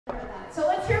So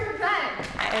let's hear for Jen.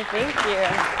 Thank you.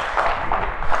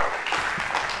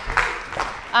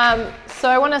 So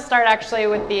I want to start actually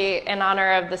with in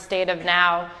honor of the state of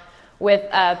now, with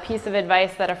a piece of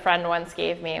advice that a friend once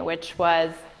gave me, which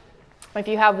was, if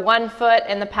you have 1 foot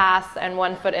in the past and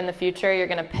 1 foot in the future, you're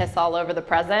going to piss all over the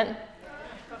present,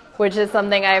 which is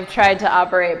something I've tried to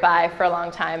operate by for a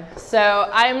long time. So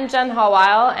I'm Jen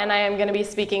Hallweil, and I am going to be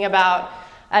speaking about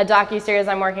a docuseries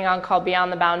I'm working on called Beyond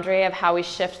the Boundary, of how we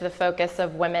shift the focus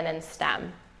of women in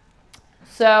STEM.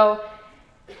 So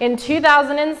in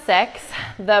 2006,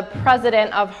 the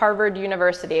president of Harvard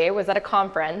University was at a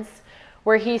conference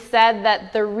where he said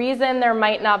that the reason there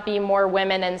might not be more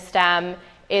women in STEM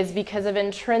is because of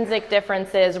intrinsic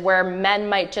differences where men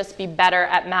might just be better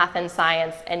at math and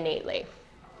science innately.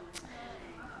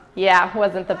 Yeah,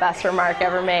 wasn't the best remark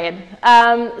ever made.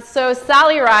 So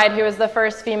Sally Ride, who was the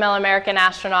first female American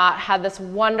astronaut, had this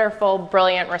wonderful,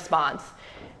 brilliant response.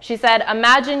 She said,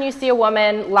 imagine you see a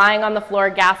woman lying on the floor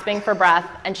gasping for breath,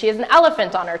 and she has an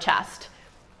elephant on her chest.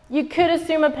 You could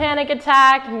assume a panic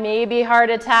attack, maybe heart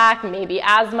attack, maybe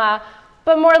asthma,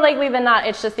 but more likely than not,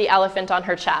 it's just the elephant on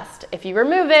her chest. If you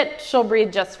remove it, she'll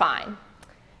breathe just fine.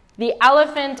 The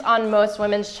elephant on most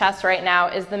women's chests right now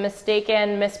is the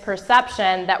mistaken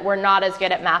misperception that we're not as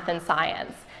good at math and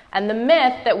science, and the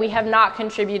myth that we have not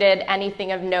contributed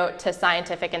anything of note to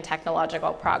scientific and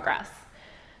technological progress.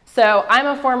 So I'm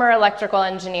a former electrical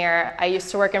engineer. I used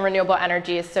to work in renewable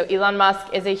energies, so Elon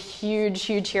Musk is a huge,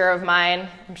 huge hero of mine,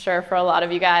 I'm sure for a lot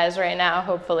of you guys right now,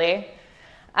 hopefully.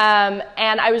 And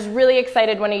I was really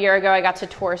excited when a year ago I got to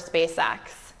tour SpaceX.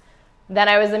 Then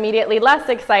I was immediately less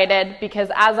excited because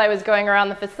as I was going around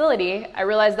the facility, I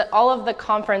realized that all of the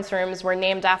conference rooms were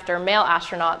named after male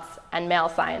astronauts and male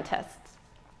scientists.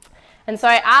 And so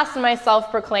I asked my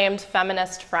self-proclaimed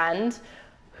feminist friend,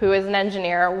 who is an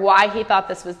engineer, why he thought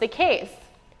this was the case.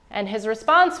 And his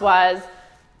response was,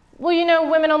 well, you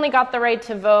know, women only got the right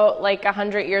to vote like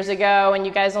 100 years ago, and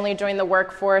you guys only joined the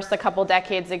workforce a couple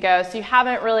decades ago, so you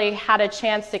haven't really had a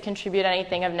chance to contribute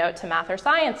anything of note to math or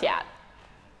science yet.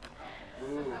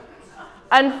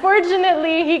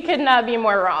 Unfortunately, he could not be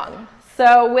more wrong.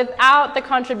 So without the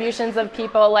contributions of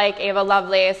people like Ava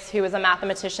Lovelace, who was a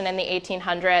mathematician in the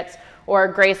 1800s, or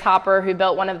Grace Hopper, who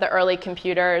built one of the early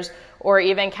computers, or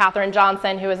even Katherine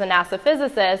Johnson, who was a NASA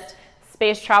physicist,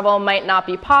 space travel might not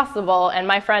be possible, and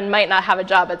my friend might not have a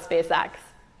job at SpaceX.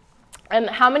 And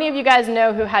how many of you guys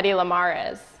know who Hedy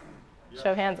Lamarr is?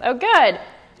 Show of hands. Oh, good.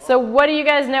 So what do you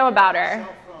guys know about her?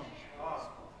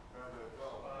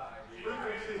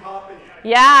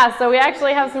 Yeah, so we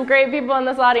actually have some great people in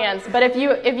this audience. But if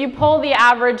you poll the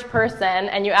average person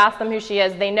and you ask them who she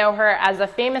is, they know her as a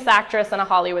famous actress and a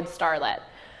Hollywood starlet.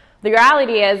 The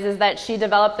reality is that she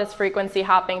developed this frequency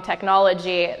hopping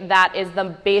technology that is the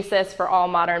basis for all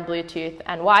modern Bluetooth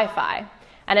and Wi-Fi.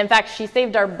 And in fact, she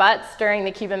saved our butts during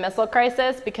the Cuban Missile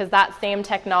Crisis because that same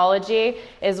technology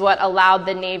is what allowed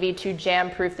the Navy to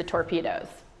jam-proof the torpedoes.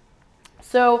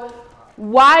 So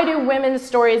why do women's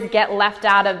stories get left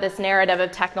out of this narrative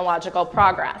of technological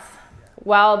progress?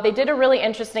 Well, they did a really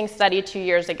interesting study 2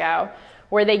 years ago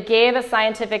where they gave a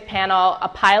scientific panel a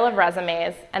pile of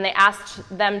resumes and they asked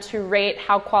them to rate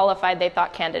how qualified they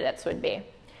thought candidates would be.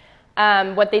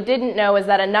 What they didn't know is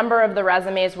that a number of the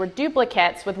resumes were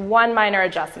duplicates with one minor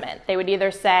adjustment. They would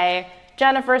either say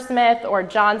Jennifer Smith or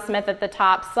John Smith at the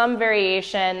top, some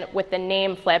variation with the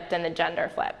name flipped and the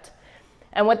gender flipped.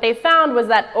 And what they found was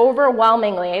that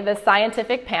overwhelmingly, the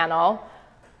scientific panel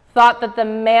thought that the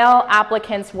male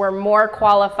applicants were more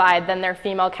qualified than their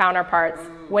female counterparts,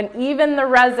 when even the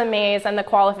resumes and the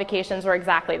qualifications were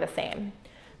exactly the same.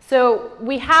 So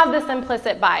we have this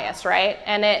implicit bias, right?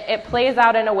 And it plays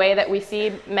out in a way that we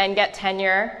see men get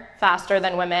tenure faster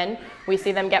than women. We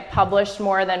see them get published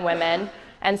more than women.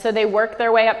 And so they work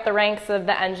their way up the ranks of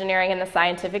the engineering and the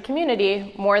scientific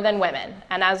community more than women.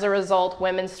 And as a result,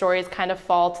 women's stories kind of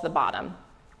fall to the bottom.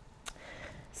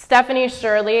 Stephanie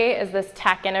Shirley is this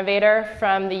tech innovator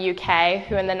from the UK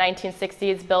who in the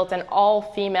 1960s built an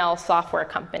all-female software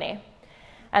company.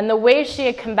 And the way she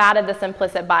had combated this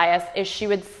implicit bias is she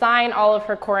would sign all of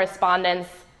her correspondence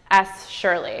S.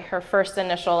 Shirley, her first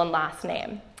initial and last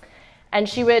name. And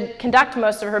she would conduct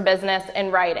most of her business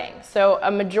in writing. So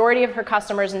a majority of her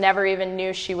customers never even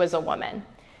knew she was a woman.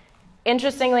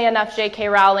 Interestingly enough, J.K.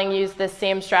 Rowling used this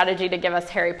same strategy to give us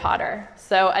Harry Potter.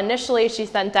 So initially she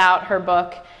sent out her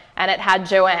book and it had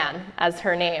Joanne as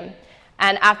her name.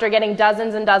 And after getting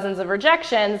dozens and dozens of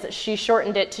rejections, she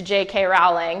shortened it to J.K.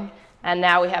 Rowling, and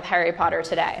now we have Harry Potter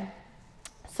today.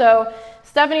 So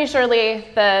Stephanie Shirley,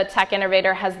 the tech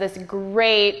innovator, has this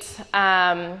great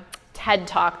TED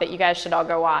Talk that you guys should all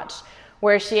go watch,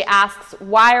 where she asks,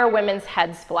 why are women's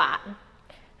heads flat?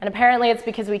 And apparently it's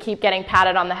because we keep getting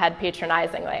patted on the head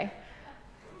patronizingly.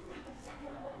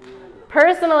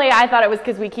 Personally, I thought it was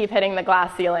because we keep hitting the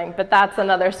glass ceiling, but that's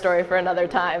another story for another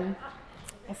time.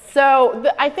 So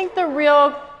I think the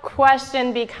real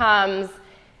question becomes,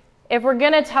 if we're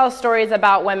going to tell stories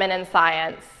about women in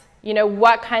science,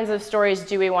 what kinds of stories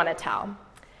do we want to tell?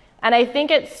 And I think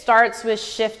it starts with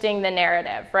shifting the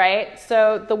narrative, right?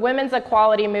 So the women's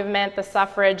equality movement, the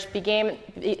suffrage, began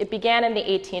in the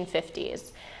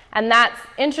 1850s. And that's,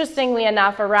 interestingly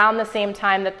enough, around the same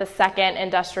time that the second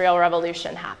industrial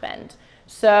revolution happened.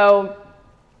 So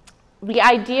the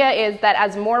idea is that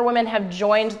as more women have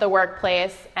joined the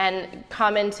workplace and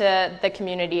come into the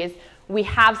communities, we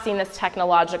have seen this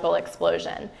technological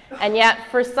explosion. And yet,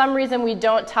 for some reason, we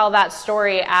don't tell that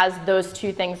story as those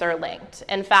two things are linked.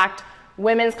 In fact,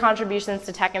 women's contributions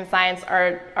to tech and science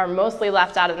are mostly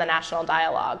left out of the national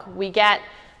dialogue. We get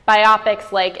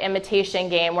biopics like Imitation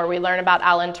Game, where we learn about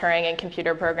Alan Turing and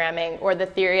computer programming, or The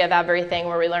Theory of Everything,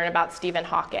 where we learn about Stephen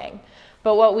Hawking.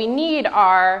 But what we need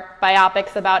are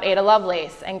biopics about Ada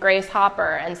Lovelace and Grace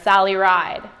Hopper and Sally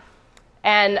Ride.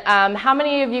 And how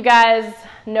many of you guys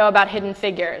know about Hidden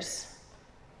Figures?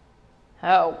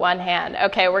 Oh, one hand.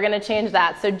 Okay, we're going to change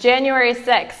that. So January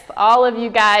 6th, all of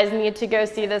you guys need to go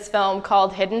see this film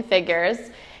called Hidden Figures.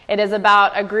 It is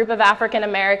about a group of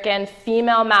African-American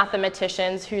female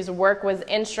mathematicians whose work was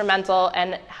instrumental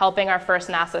in helping our first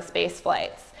NASA space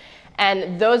flights.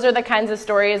 And those are the kinds of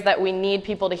stories that we need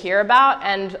people to hear about,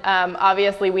 and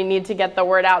obviously we need to get the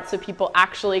word out so people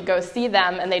actually go see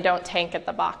them and they don't tank at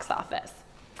the box office.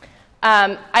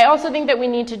 I also think that we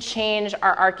need to change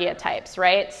our archetypes,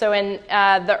 right? So in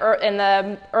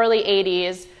the early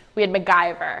 80s, we had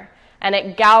MacGyver, and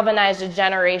it galvanized a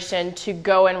generation to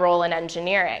go enroll in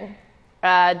engineering.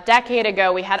 A decade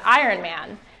ago, we had Iron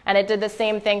Man, and it did the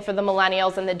same thing for the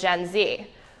millennials and the Gen Z.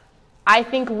 I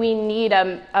think we need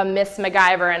a Miss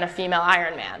MacGyver and a female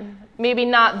Iron Man. Maybe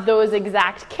not those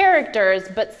exact characters,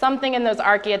 but something in those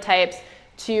archetypes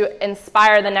to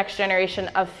inspire the next generation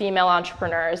of female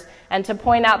entrepreneurs and to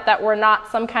point out that we're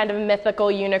not some kind of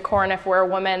mythical unicorn if we're a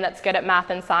woman that's good at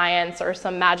math and science or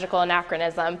some magical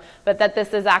anachronism, but that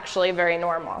this is actually very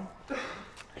normal.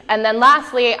 And then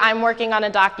lastly, I'm working on a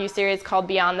docuseries called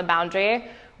Beyond the Boundary,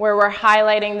 where we're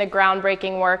highlighting the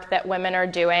groundbreaking work that women are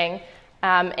doing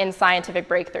in scientific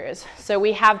breakthroughs. So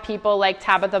we have people like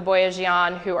Tabitha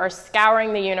Boyajian who are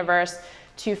scouring the universe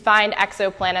to find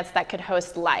exoplanets that could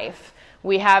host life.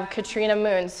 We have Katrina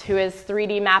Moons, who is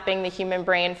 3D mapping the human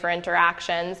brain for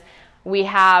interactions. We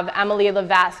have Emily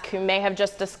Levesque, who may have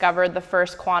just discovered the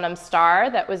first quantum star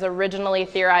that was originally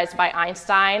theorized by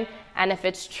Einstein, and if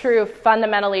it's true,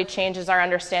 fundamentally changes our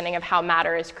understanding of how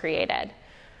matter is created.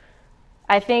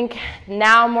 I think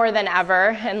now more than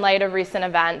ever, in light of recent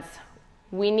events,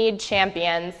 we need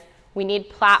champions, we need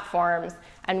platforms,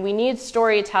 and we need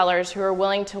storytellers who are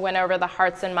willing to win over the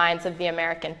hearts and minds of the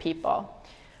American people.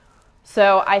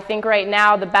 So I think right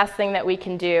now the best thing that we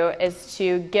can do is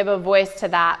to give a voice to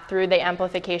that through the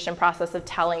amplification process of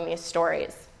telling these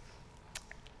stories.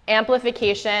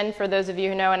 Amplification, for those of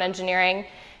you who know in engineering,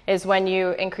 is when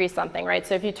you increase something, right?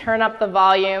 So if you turn up the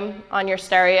volume on your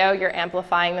stereo, you're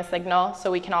amplifying the signal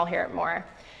so we can all hear it more.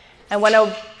 And when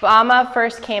Obama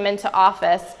first came into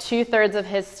office, 2/3 of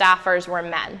his staffers were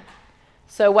men.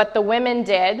 So what the women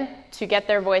did to get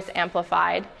their voice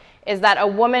amplified is that a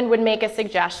woman would make a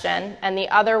suggestion and the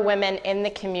other women in the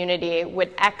community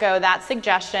would echo that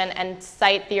suggestion and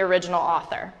cite the original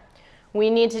author. We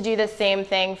need to do the same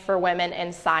thing for women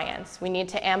in science. We need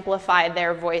to amplify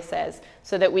their voices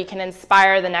so that we can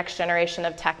inspire the next generation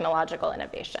of technological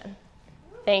innovation.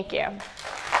 Thank you.